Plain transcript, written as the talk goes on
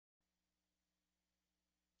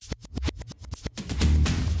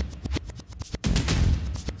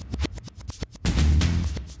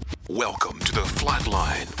Welcome to The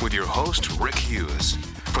Flatline with your host, Rick Hughes.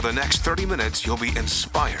 For the next 30 minutes, you'll be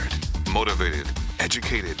inspired, motivated,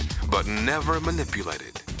 educated, but never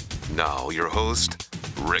manipulated. Now, your host,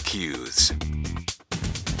 Rick Hughes.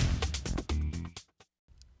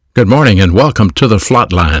 Good morning and welcome to The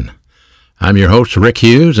Flatline. I'm your host, Rick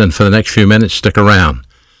Hughes, and for the next few minutes, stick around.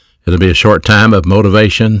 It'll be a short time of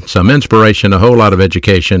motivation, some inspiration, a whole lot of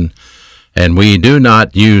education, and we do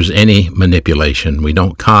not use any manipulation. We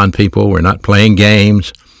don't con people. We're not playing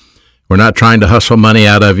games. We're not trying to hustle money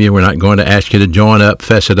out of you. We're not going to ask you to join up,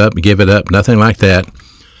 fess it up, give it up, nothing like that.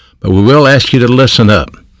 But we will ask you to listen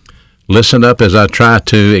up. Listen up as I try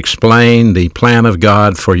to explain the plan of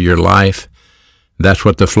God for your life. That's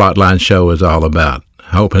what the Flatline Show is all about.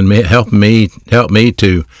 Help me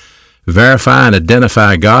to verify and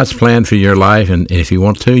identify God's plan for your life, and if you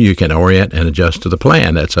want to, you can orient and adjust to the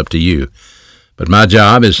plan. That's up to you. But my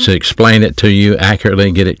job is to explain it to you accurately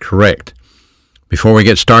and get it correct. Before we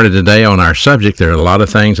get started today on our subject, there are a lot of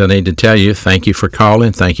things I need to tell you. Thank you for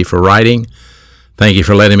calling. Thank you for writing. Thank you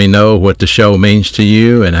for letting me know what the show means to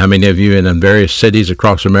you and how many of you in various cities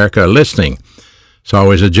across America are listening. It's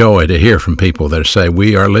always a joy to hear from people that say,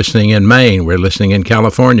 we are listening in Maine, we're listening in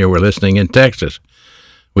California, we're listening in Texas.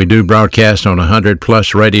 We do broadcast on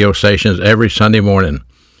 100-plus radio stations every Sunday morning.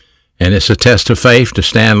 And it's a test of faith to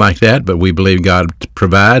stand like that, but we believe God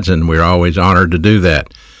provides, and we're always honored to do that.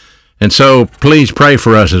 And so please pray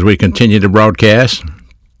for us as we continue to broadcast,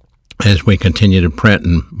 as we continue to print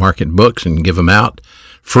and market books and give them out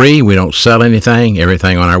free. We don't sell anything.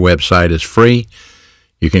 Everything on our website is free.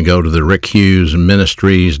 You can go to the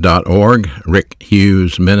rickhughesministries.org,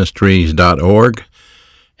 rickhughesministries.org,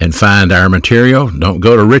 and find our material. Don't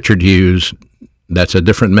go to Richard Hughes. That's a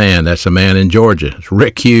different man. That's a man in Georgia. It's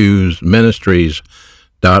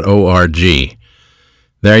rickhughesministries.org.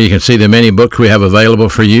 There you can see the many books we have available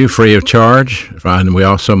for you free of charge. And we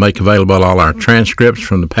also make available all our transcripts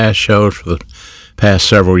from the past shows for the past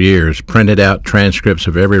several years, printed out transcripts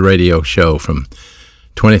of every radio show from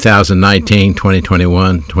 2019,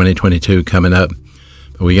 2021, 2022 coming up.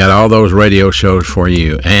 We got all those radio shows for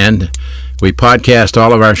you. And we podcast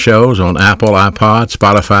all of our shows on Apple, iPod,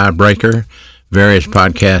 Spotify, Breaker, various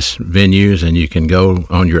podcast venues, and you can go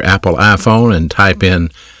on your Apple iPhone and type in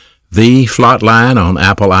The Flatline on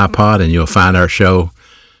Apple iPod, and you'll find our show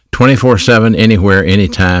 24/7, anywhere,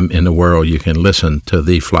 anytime in the world. You can listen to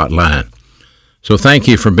The Flatline. So thank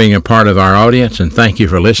you for being a part of our audience, and thank you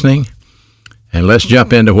for listening. And let's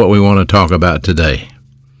jump into what we want to talk about today.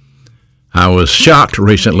 I was shocked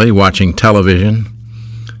recently watching television.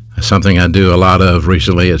 Something I do a lot of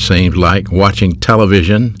recently, it seems like, watching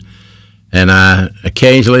television. And I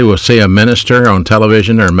occasionally will see a minister on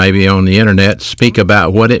television or maybe on the internet speak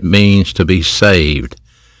about what it means to be saved.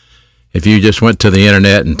 If you just went to the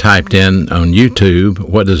internet and typed in on YouTube,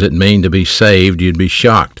 what does it mean to be saved, you'd be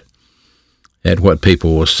shocked at what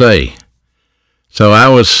people will say. So I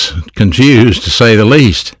was confused, to say the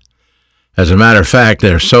least. As a matter of fact,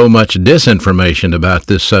 there's so much disinformation about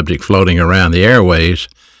this subject floating around the airwaves,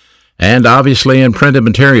 and obviously in printed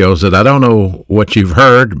materials, that I don't know what you've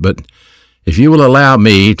heard, but if you will allow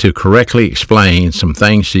me to correctly explain some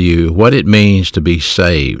things to you, what it means to be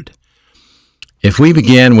saved. If we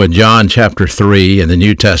begin with John chapter 3 in the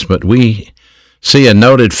New Testament, we see a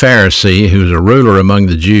noted Pharisee who's a ruler among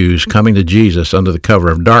the Jews coming to Jesus under the cover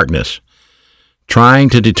of darkness, trying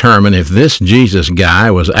to determine if this Jesus guy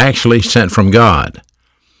was actually sent from God.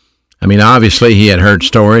 I mean, obviously he had heard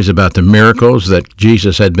stories about the miracles that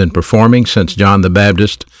Jesus had been performing since John the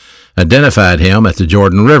Baptist identified him at the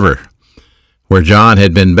Jordan River, where John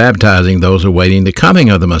had been baptizing those awaiting the coming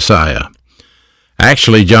of the Messiah.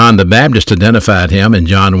 Actually, John the Baptist identified him in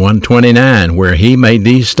John 1:29, where he made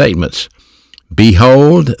these statements,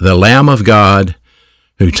 "Behold, the Lamb of God,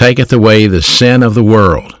 who taketh away the sin of the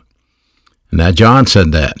world." Now, John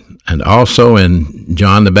said that. And also in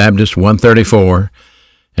John the Baptist 1:34,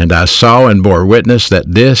 "And I saw and bore witness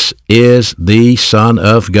that this is the Son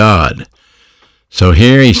of God." So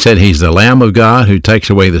here he said he's the Lamb of God who takes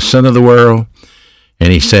away the sin of the world,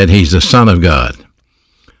 and he said he's the Son of God.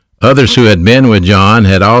 Others who had been with John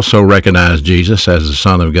had also recognized Jesus as the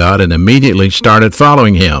Son of God and immediately started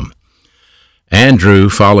following him. Andrew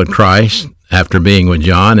followed Christ after being with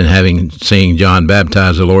John and having seen John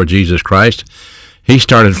baptize the Lord Jesus Christ. He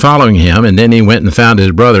started following him, and then he went and found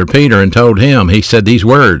his brother Peter and told him, he said these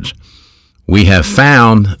words, "We have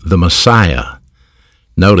found the Messiah."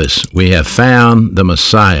 Notice, we have found the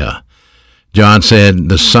Messiah. John said,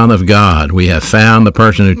 the Son of God. We have found the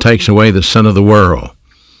person who takes away the sin of the world.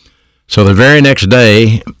 So the very next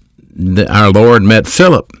day, our Lord met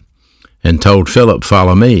Philip, and told Philip,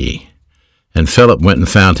 "Follow me." And Philip went and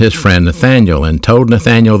found his friend Nathanael and told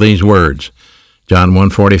Nathanael these words, John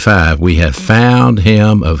 1:45, "We have found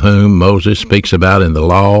him of whom Moses speaks about in the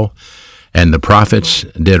law, and the prophets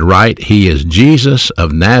did write. He is Jesus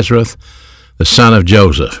of Nazareth, the son of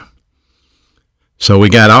Joseph." So we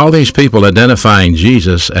got all these people identifying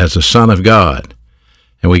Jesus as the Son of God.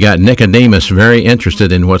 And we got Nicodemus very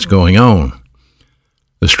interested in what's going on.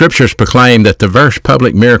 The scriptures proclaim that the first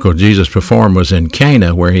public miracle Jesus performed was in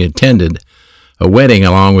Cana, where he attended a wedding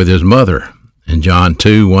along with his mother. In John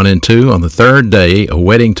 2:1 and 2, on the third day, a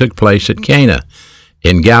wedding took place at Cana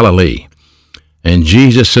in Galilee. And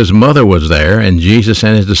Jesus' mother was there, and Jesus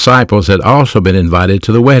and his disciples had also been invited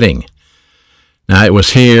to the wedding. Now, it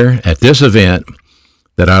was here, at this event,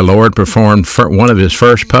 that our Lord performed one of his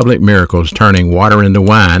first public miracles, turning water into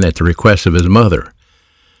wine at the request of his mother.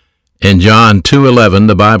 In John 2:11,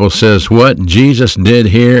 the Bible says, "What Jesus did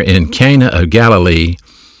here in Cana of Galilee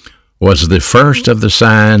was the first of the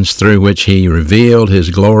signs through which he revealed his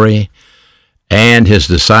glory, and his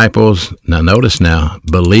disciples," now notice now,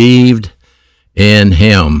 believed in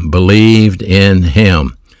him.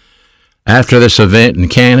 After this event in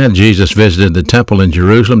Cana, Jesus visited the temple in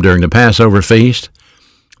Jerusalem during the Passover feast.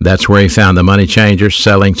 That's where he found the money changers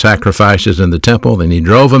selling sacrifices in the temple, and he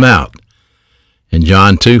drove them out. In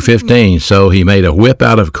John 2:15, so he made a whip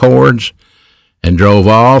out of cords and drove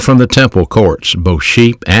all from the temple courts, both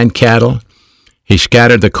sheep and cattle. He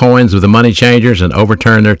scattered the coins of the money changers and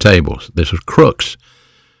overturned their tables. This was crooks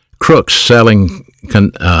selling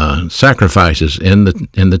sacrifices in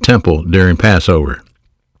the temple during Passover.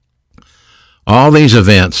 All these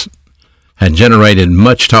events had generated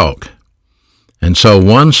much talk. And so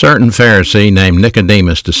one certain Pharisee named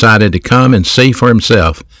Nicodemus decided to come and see for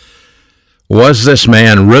himself, was this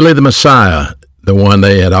man really the Messiah, the one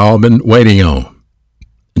they had all been waiting on?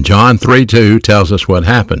 John 3:2 tells us what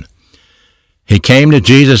happened. He came to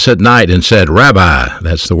Jesus at night and said, "Rabbi,"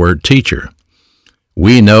 that's the word teacher,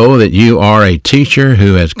 "we know that you are a teacher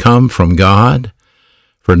who has come from God,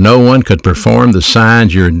 for no one could perform the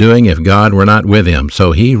signs you're doing if God were not with him."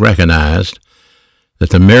 So he recognized that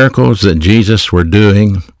the miracles that Jesus were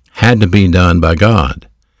doing had to be done by God.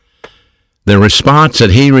 The response that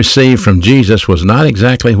he received from Jesus was not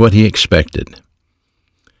exactly what he expected.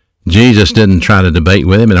 Jesus didn't try to debate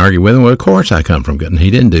with him and argue with him. "Well, of course I come from God." He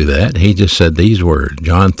didn't do that. He just said these words,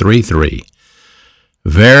 John 3:3,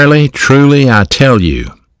 "Verily, truly, I tell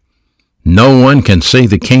you, no one can see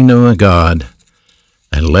the kingdom of God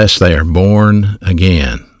unless they are born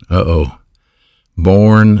again."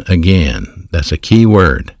 Born again. That's a key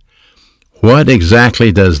word. What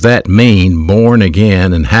exactly does that mean, born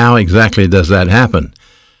again, and how exactly does that happen?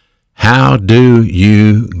 How do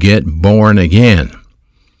you get born again?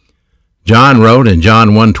 John wrote in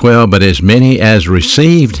John 1:12, "But as many as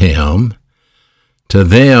received him, to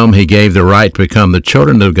them he gave the right to become the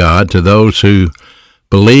children of God, to those who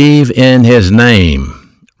believe in his name."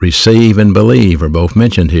 Receive and believe are both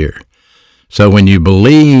mentioned here. So when you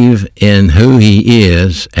believe in who he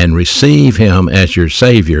is and receive him as your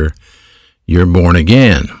Savior, you're born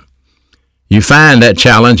again. You find that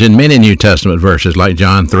challenge in many New Testament verses like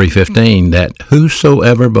John 3:15, that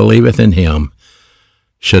whosoever believeth in him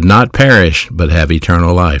should not perish but have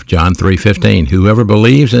eternal life. John 3:15, whoever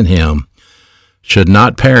believes in him should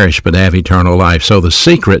not perish but have eternal life. So the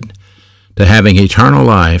secret to having eternal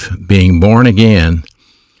life, being born again,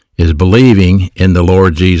 is believing in the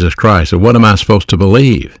Lord Jesus Christ. So what am I supposed to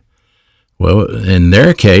believe? Well, in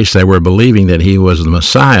their case, they were believing that he was the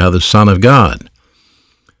Messiah, the Son of God.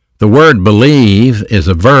 The word believe is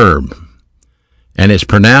a verb, and it's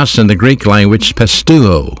pronounced in the Greek language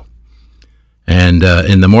pisteuo. And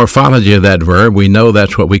in the morphology of that verb, we know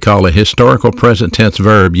that's what we call a historical present tense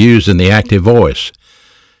verb used in the active voice.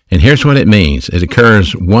 And here's what it means. It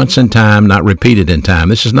occurs once in time, not repeated in time.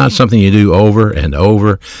 This is not something you do over and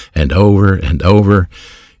over and over and over.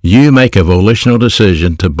 You make a volitional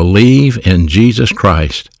decision to believe in Jesus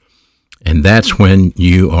Christ, and that's when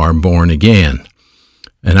you are born again.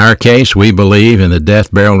 In our case, we believe in the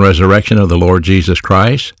death, burial, and resurrection of the Lord Jesus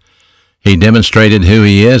Christ. He demonstrated who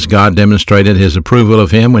he is. God demonstrated his approval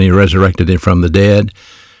of him when he resurrected him from the dead.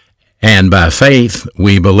 And by faith,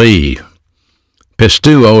 we believe.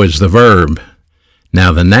 Pisteuo is the verb.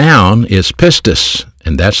 Now the noun is pistis,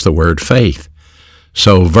 and that's the word faith.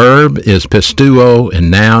 So verb is pisteuo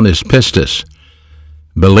and noun is pistis.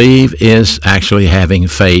 Believe is actually having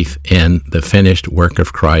faith in the finished work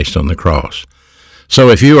of Christ on the cross. So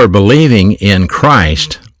if you are believing in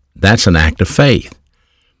Christ, that's an act of faith.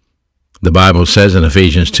 The Bible says in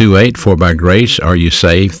Ephesians 2:8, "For by grace are you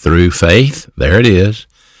saved through faith." There it is.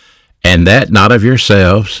 and that not of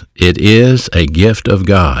yourselves. It is a gift of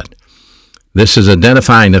God. This is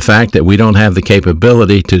identifying the fact that we don't have the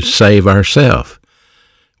capability to save ourselves.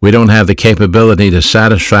 We don't have the capability to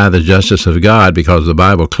satisfy the justice of God, because the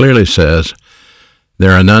Bible clearly says,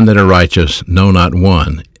 there are none that are righteous, no, not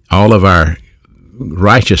one. All of our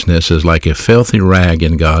righteousness is like a filthy rag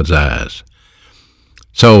in God's eyes.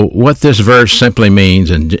 So what this verse simply means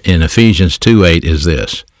in Ephesians 2:8 is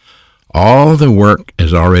this: all the work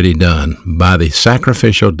is already done by the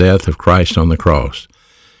sacrificial death of Christ on the cross.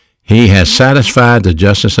 He has satisfied the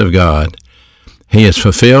justice of God. He has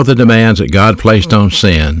fulfilled the demands that God placed on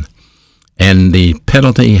sin, and the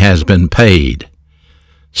penalty has been paid.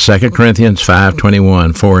 2 Corinthians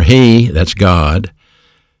 5:21, for he, that's God,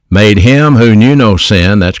 made him who knew no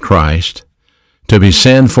sin, that's Christ, to be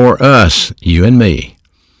sin for us, you and me,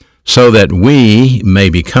 so that we may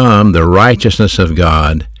become the righteousness of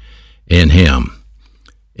God in him.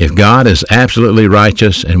 If God is absolutely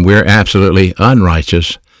righteous and we're absolutely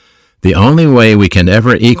unrighteous, the only way we can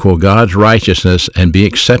ever equal God's righteousness and be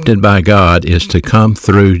accepted by God is to come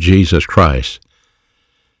through Jesus Christ.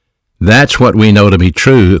 That's what we know to be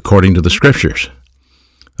true according to the Scriptures.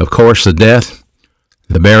 Of course, the death,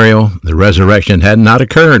 the burial, the resurrection had not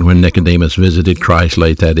occurred when Nicodemus visited Christ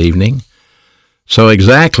late that evening. So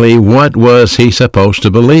exactly what was he supposed to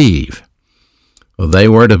believe? Well, they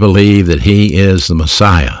were to believe that he is the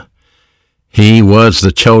Messiah. He was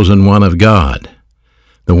the chosen one of God,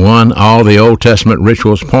 the one all the Old Testament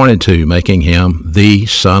rituals pointed to, making him the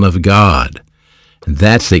Son of God. And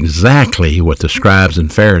that's exactly what the scribes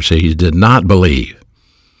and Pharisees did not believe.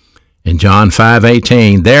 In John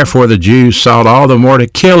 5:18, therefore the Jews sought all the more to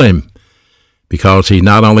kill him, because he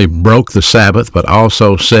not only broke the Sabbath, but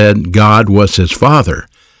also said God was his Father,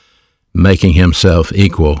 making himself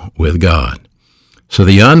equal with God. So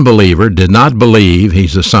the unbeliever did not believe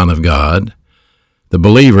he's the Son of God. The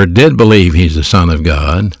believer did believe he's the Son of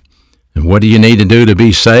God. And what do you need to do to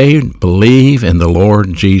be saved? Believe in the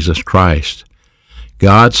Lord Jesus Christ.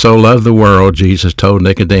 God so loved the world, Jesus told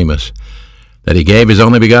Nicodemus, that he gave his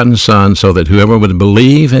only begotten Son, so that whoever would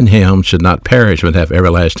believe in him should not perish but have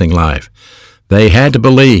everlasting life. They had to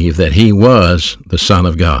believe that he was the Son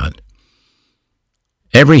of God.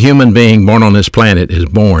 Every human being born on this planet is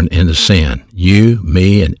born into sin. You,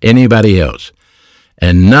 me, and anybody else.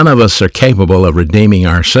 And none of us are capable of redeeming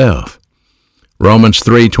ourselves. Romans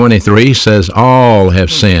 3:23 says, all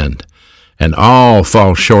have sinned, and all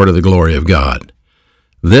fall short of the glory of God.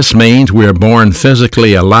 This means we are born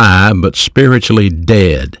physically alive, but spiritually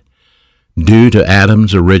dead, due to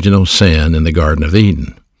Adam's original sin in the Garden of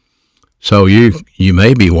Eden. So you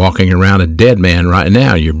may be walking around a dead man right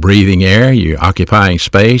now. You're breathing air, you're occupying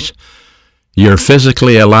space. You're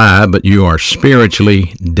physically alive, but you are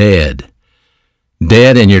spiritually dead.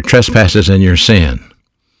 Dead in your trespasses and your sin.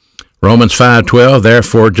 Romans 5:12,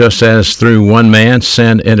 therefore, just as through one man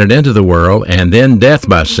sin entered into the world, and then death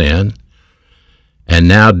by sin, and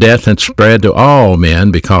now death has spread to all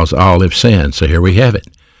men because all have sinned. So here we have it.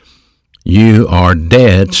 You are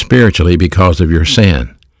dead spiritually because of your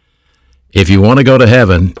sin. If you want to go to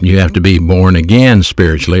heaven, you have to be born again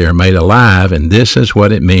spiritually, or made alive, and this is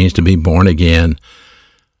what it means to be born again.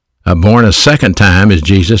 Born a second time, as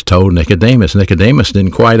Jesus told Nicodemus. Nicodemus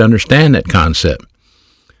didn't quite understand that concept.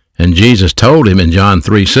 And Jesus told him in John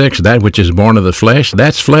 3:6, that which is born of the flesh,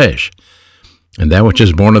 that's flesh. And that which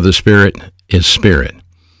is born of the Spirit is spirit.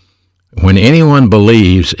 When anyone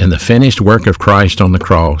believes in the finished work of Christ on the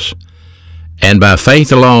cross, and by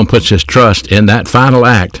faith alone puts his trust in that final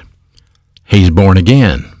act, he's born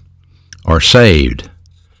again, or saved.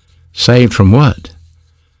 Saved from what?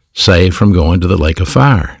 Saved from going to the lake of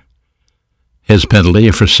fire. His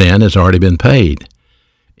penalty for sin has already been paid.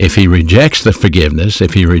 If he rejects the forgiveness,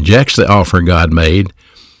 if he rejects the offer God made,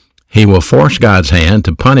 he will force God's hand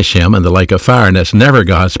to punish him in the lake of fire, and that's never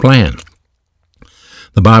God's plan.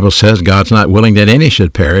 The Bible says God's not willing that any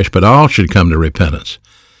should perish, but all should come to repentance.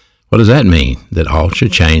 What does that mean? That all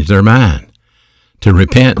should change their mind. To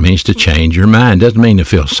repent means to change your mind. It doesn't mean to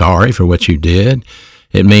feel sorry for what you did.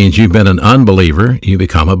 It means you've been an unbeliever, you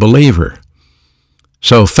become a believer.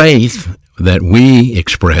 So faith that we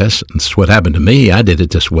express, that's what happened to me. I did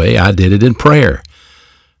it this way. I did it in prayer.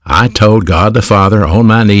 I told God the Father on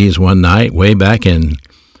my knees one night, way back in,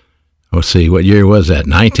 what year was that?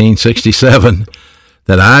 1967,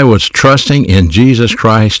 that I was trusting in Jesus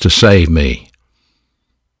Christ to save me.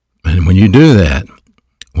 And when you do that,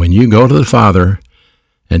 when you go to the Father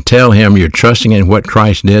and tell him you're trusting in what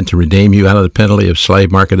Christ did to redeem you out of the penalty of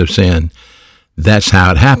slave market of sin, that's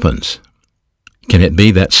how it happens. Can it be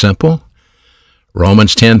that simple?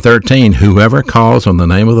 Romans 10:13, whoever calls on the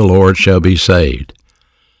name of the Lord shall be saved.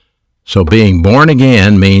 So being born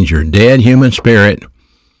again means your dead human spirit,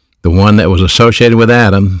 the one that was associated with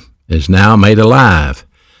Adam, is now made alive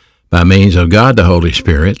by means of God the Holy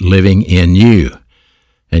Spirit living in you.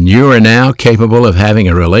 And you are now capable of having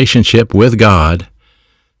a relationship with God,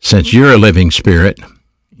 since you're a living spirit,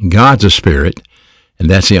 God's a spirit, and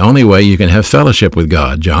that's the only way you can have fellowship with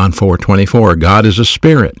God. John 4:24, God is a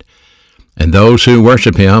spirit, and those who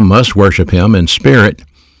worship him must worship him in spirit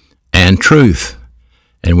and truth.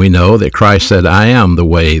 And we know that Christ said, I am the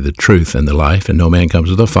way, the truth, and the life, and no man comes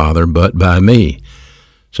to the Father but by me.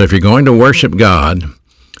 So if you're going to worship God,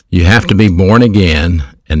 you have to be born again,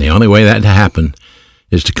 and the only way that to happen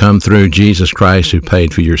is to come through Jesus Christ who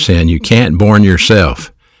paid for your sin. You can't born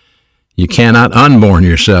yourself. You cannot unborn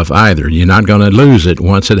yourself either. You're not going to lose it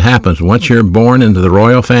once it happens. Once you're born into the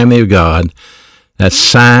royal family of God, that's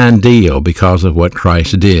signed deal because of what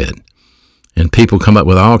Christ did. And people come up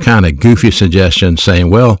with all kind of goofy suggestions saying,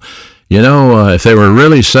 well, if they were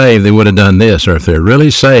really saved, they would have done this, or if they're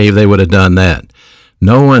really saved, they would have done that.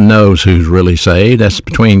 No one knows who's really saved. That's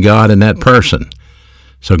between God and that person.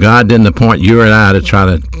 So God didn't appoint you and I to try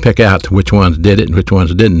to pick out which ones did it and which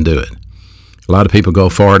ones didn't do it. A lot of people go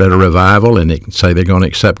forward at a revival and they say they're going to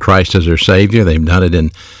accept Christ as their Savior. They've done it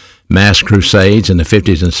in mass crusades in the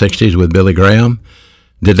 50s and 60s with Billy Graham.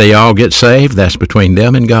 Did they all get saved? That's between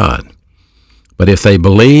them and God. But if they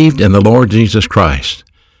believed in the Lord Jesus Christ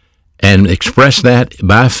and expressed that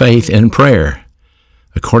by faith in prayer,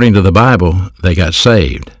 according to the Bible, they got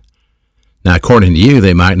saved. Now, according to you,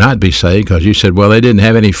 they might not be saved because you said, well, they didn't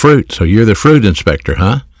have any fruit, so you're the fruit inspector,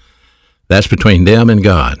 huh? That's between them and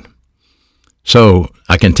God. So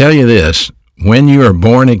I can tell you this, when you are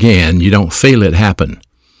born again, you don't feel it happen.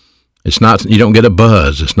 It's not, you don't get a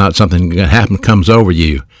buzz. It's not something that comes over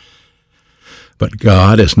you. But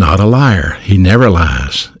God is not a liar. He never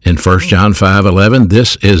lies. In 1 John 5:11,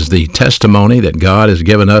 this is the testimony that God has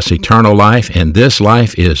given us eternal life, and this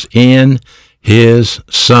life is in his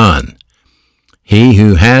Son. He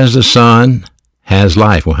who has the Son has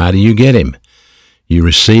life. Well, how do you get him? You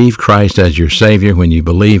receive Christ as your Savior when you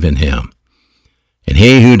believe in him. And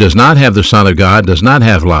he who does not have the Son of God does not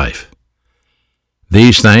have life.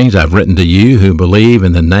 These things I've written to you who believe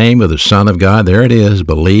in the name of the Son of God. There it is,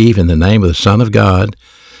 believe in the name of the Son of God,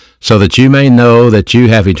 so that you may know that you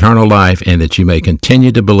have eternal life and that you may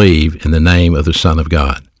continue to believe in the name of the Son of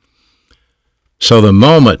God. So the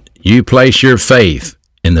moment you place your faith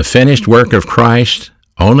in the finished work of Christ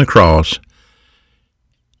on the cross,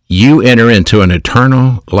 you enter into an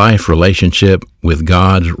eternal life relationship with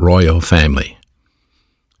God's royal family.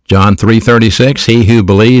 John 3:36, he who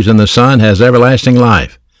believes in the Son has everlasting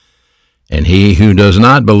life, and he who does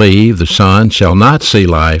not believe the Son shall not see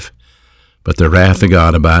life, but the wrath of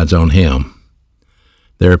God abides on him.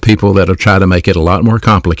 There are people that will try to make it a lot more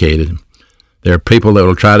complicated. There are people that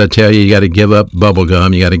will try to tell you got to give up bubble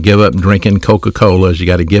gum, you got to give up drinking Coca-Colas, you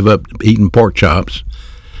got to give up eating pork chops,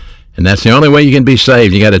 and that's the only way you can be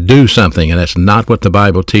saved. You got to do something, and that's not what the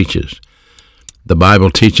Bible teaches. The Bible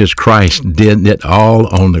teaches Christ did it all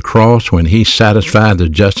on the cross when he satisfied the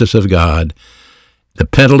justice of God. The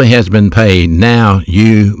penalty has been paid. Now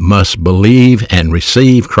you must believe and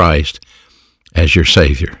receive Christ as your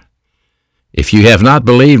Savior. If you have not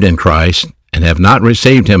believed in Christ and have not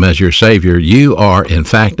received him as your Savior, you are in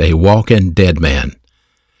fact a walking dead man.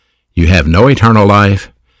 You have no eternal life,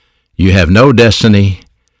 you have no destiny,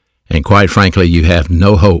 and quite frankly, you have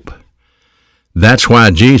no hope. That's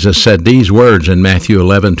why Jesus said these words in Matthew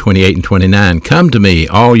 11:28 and 29, come to me,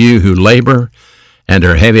 all you who labor and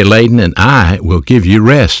are heavy laden, and I will give you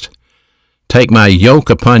rest. Take my yoke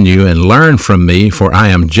upon you and learn from me, for I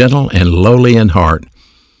am gentle and lowly in heart,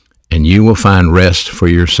 and you will find rest for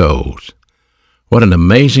your souls. What an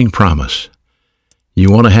amazing promise.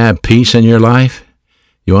 You want to have peace in your life?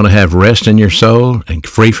 You want to have rest in your soul and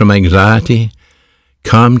free from anxiety?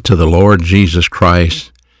 Come to the Lord Jesus Christ.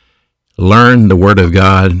 Learn the Word of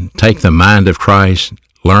God. Take the mind of Christ.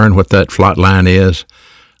 Learn what that flat line is.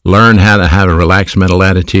 Learn how to have a relaxed mental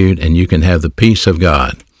attitude, and you can have the peace of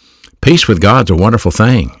God. Peace with God's a wonderful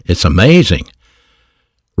thing. It's amazing.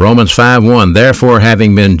 Romans 5:1, therefore,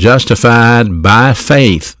 having been justified by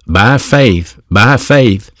faith,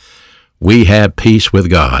 we have peace with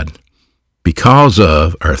God because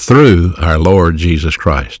of or through our Lord Jesus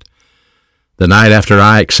Christ. The night after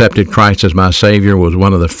I accepted Christ as my Savior was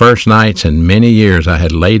one of the first nights in many years I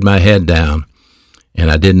had laid my head down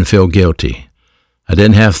and I didn't feel guilty. I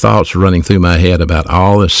didn't have thoughts running through my head about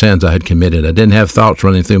all the sins I had committed. I didn't have thoughts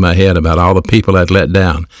running through my head about all the people I'd let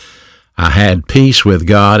down. I had peace with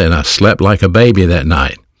God, and I slept like a baby that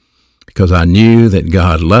night because I knew that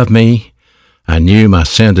God loved me. I knew my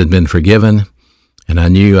sins had been forgiven, and I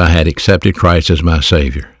knew I had accepted Christ as my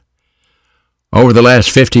Savior. Over the last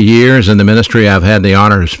 50 years in the ministry, I've had the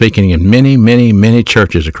honor of speaking in many, many, many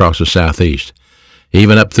churches across the Southeast,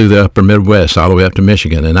 even up through the upper Midwest, all the way up to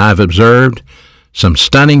Michigan, and I've observed some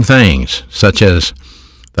stunning things, such as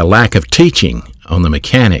the lack of teaching on the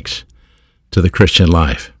mechanics to the Christian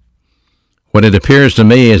life. What it appears to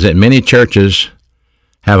me is that many churches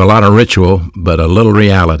have a lot of ritual, but a little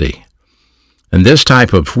reality. And this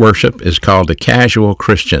type of worship is called the casual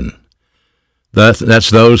Christian. That's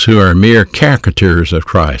those who are mere caricatures of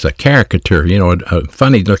Christ. A caricature, a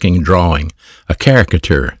funny-looking drawing, a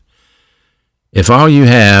caricature. If all you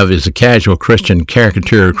have is a casual Christian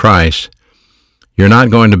caricature of Christ, you're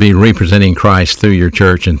not going to be representing Christ through your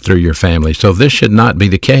church and through your family. So this should not be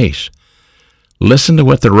the case. Listen to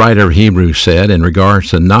what the writer of Hebrews said in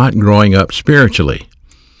regards to not growing up spiritually.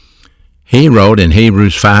 He wrote in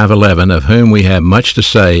Hebrews 5:11, of whom we have much to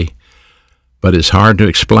say, but it's hard to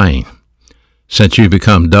explain, since you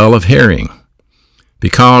become dull of hearing.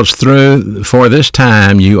 Because for this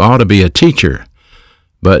time you ought to be a teacher,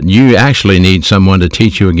 but you actually need someone to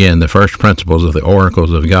teach you again the first principles of the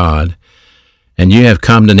oracles of God, and you have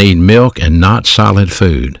come to need milk and not solid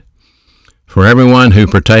food. For everyone who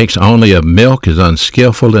partakes only of milk is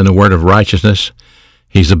unskillful in the word of righteousness.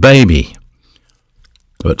 He's a baby.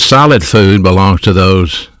 But solid food belongs to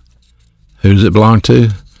those, who does it belong to?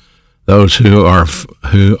 Those who are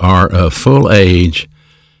of full age,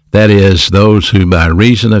 that is, those who by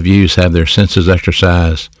reason of use have their senses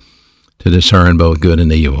exercised to discern both good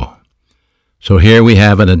and evil. So here we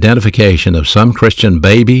have an identification of some Christian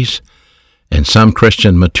babies and some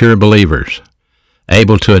Christian mature believers,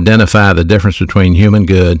 able to identify the difference between human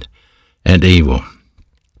good and evil.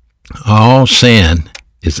 All sin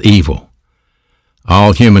is evil.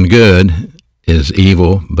 All human good is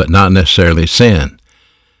evil, but not necessarily sin.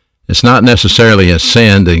 It's not necessarily a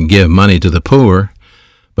sin to give money to the poor,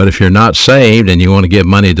 but if you're not saved and you want to give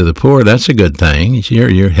money to the poor, that's a good thing.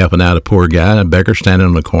 You're helping out a poor guy, a beggar standing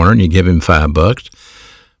on the corner, and you give him $5.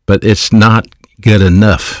 But it's not good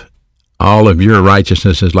enough. All of your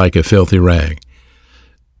righteousness is like a filthy rag.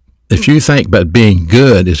 If you think that being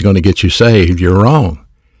good is going to get you saved, you're wrong.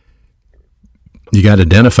 You got to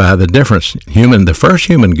identify the difference. The first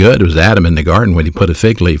human good was Adam in the garden when he put a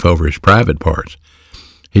fig leaf over his private parts.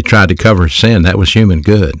 He tried to cover his sin. That was human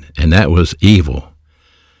good, and that was evil.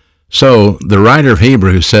 So the writer of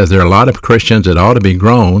Hebrews says there are a lot of Christians that ought to be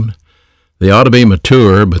grown. They ought to be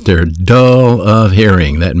mature, but they're dull of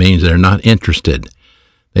hearing. That means they're not interested.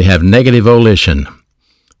 They have negative volition.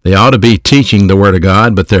 They ought to be teaching the Word of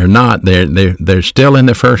God, but they're not. They're still in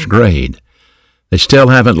the first grade. They still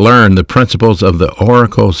haven't learned the principles of the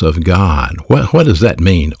oracles of God. What does that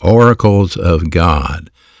mean, oracles of God?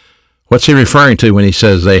 What's he referring to when he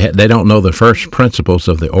says they don't know the first principles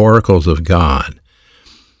of the oracles of God?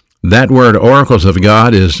 That word oracles of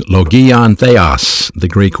God is logion theos, the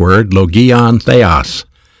Greek word, logion theos.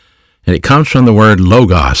 And it comes from the word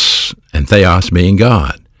logos, and theos being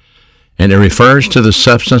God. And it refers to the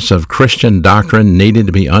substance of Christian doctrine needed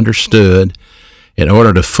to be understood in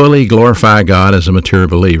order to fully glorify God as a mature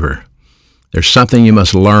believer. There's something you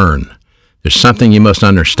must learn. There's something you must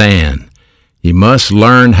understand. You must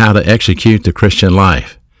learn how to execute the Christian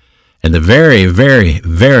life. And the very, very,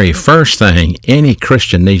 very first thing any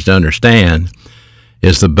Christian needs to understand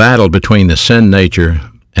is the battle between the sin nature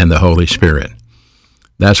and the Holy Spirit.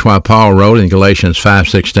 That's why Paul wrote in Galatians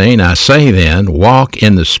 5:16, I say then, walk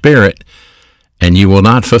in the Spirit, and you will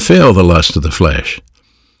not fulfill the lust of the flesh.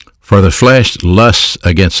 For the flesh lusts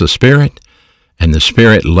against the Spirit, and the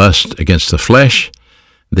Spirit lusts against the flesh.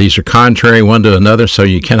 These are contrary one to another, so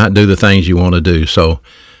you cannot do the things you want to do. So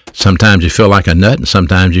sometimes you feel like a nut, and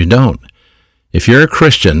sometimes you don't. If you're a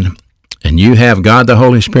Christian, and you have God the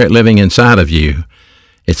Holy Spirit living inside of you,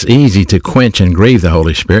 it's easy to quench and grieve the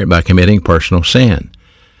Holy Spirit by committing personal sin.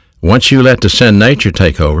 Once you let the sin nature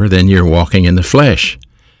take over, then you're walking in the flesh,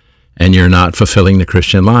 and you're not fulfilling the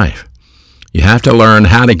Christian life. You have to learn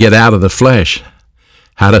how to get out of the flesh,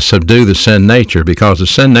 how to subdue the sin nature, because the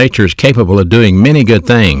sin nature is capable of doing many good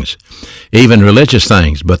things, even religious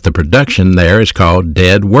things, but the production there is called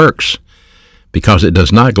dead works, because it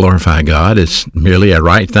does not glorify God. It's merely a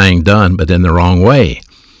right thing done, but in the wrong way.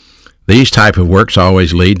 These type of works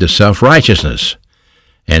always lead to self-righteousness,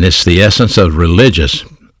 and it's the essence of religious,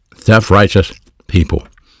 self-righteous people.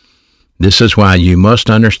 This is why you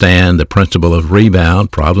must understand the principle of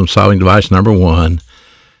rebound, problem-solving device number 1,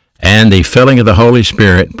 and the filling of the Holy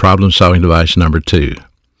Spirit, problem-solving device number 2.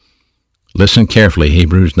 Listen carefully,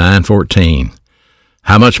 Hebrews 9:14.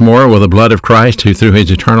 How much more will the blood of Christ, who through his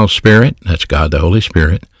eternal Spirit, that's God the Holy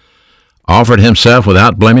Spirit, offered himself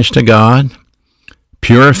without blemish to God,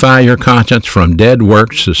 purify your conscience from dead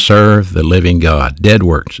works to serve the living God. Dead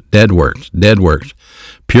works, dead works, dead works.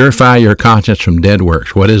 Purify your conscience from dead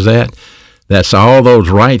works. What is that? That's all those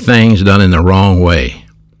right things done in the wrong way.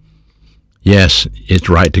 Yes, it's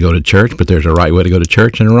right to go to church, but there's a right way to go to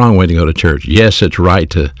church and a wrong way to go to church. Yes, it's right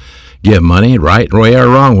to give money, right way or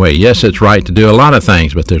wrong way. Yes, it's right to do a lot of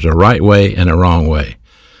things, but there's a right way and a wrong way.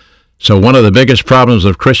 So one of the biggest problems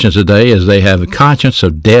of Christians today is they have a conscience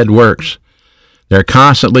of dead works. They're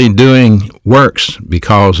constantly doing works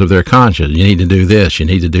because of their conscience. You need to do this, you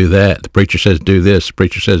need to do that. The preacher says do this, the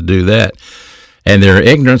preacher says do that. And their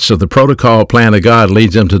ignorance of the protocol plan of God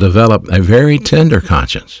leads them to develop a very tender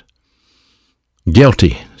conscience.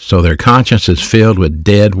 Guilty. So their conscience is filled with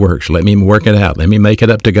dead works. Let me work it out. Let me make it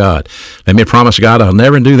up to God. Let me promise God I'll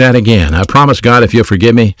never do that again. I promise God if you'll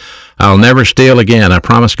forgive me, I'll never steal again. I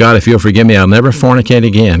promise God if you'll forgive me, I'll never fornicate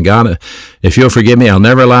again. God, if you'll forgive me, I'll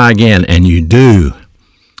never lie again. And you do.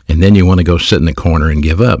 And then you want to go sit in the corner and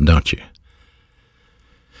give up, don't you?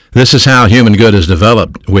 This is how human good is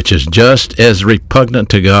developed, which is just as repugnant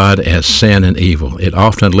to God as sin and evil. It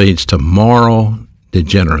often leads to moral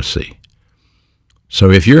degeneracy. So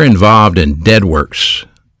if you're involved in dead works,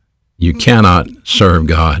 you cannot serve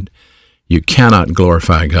God. You cannot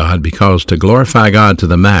glorify God, because to glorify God to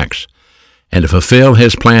the max and to fulfill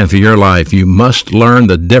his plan for your life, you must learn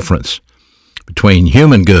the difference between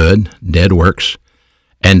human good, dead works,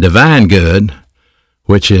 and divine good,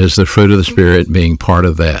 which is the fruit of the Spirit, being part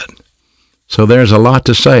of that. So there's a lot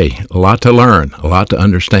to say, a lot to learn, a lot to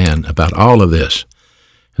understand about all of this.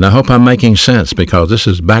 And I hope I'm making sense, because this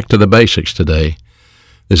is back to the basics today.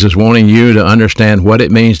 This is wanting you to understand what it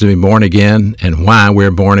means to be born again and why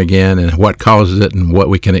we're born again and what causes it and what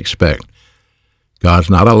we can expect. God's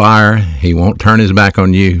not a liar. He won't turn his back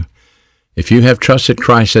on you. If you have trusted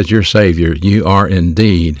Christ as your Savior, you are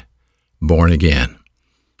indeed born again.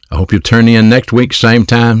 I hope you'll turn in next week, same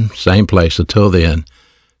time, same place. Until then,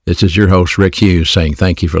 this is your host, Rick Hughes, saying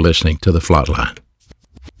thank you for listening to The Flatline.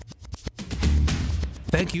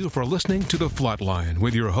 Thank you for listening to The Flatline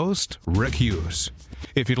with your host, Rick Hughes.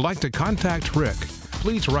 If you'd like to contact Rick,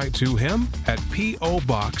 please write to him at P.O.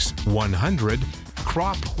 Box 100,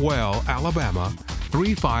 Cropwell, Alabama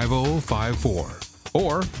 35054,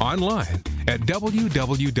 or online at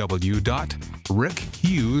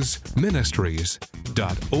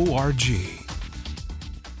www.rickhughesministries.org.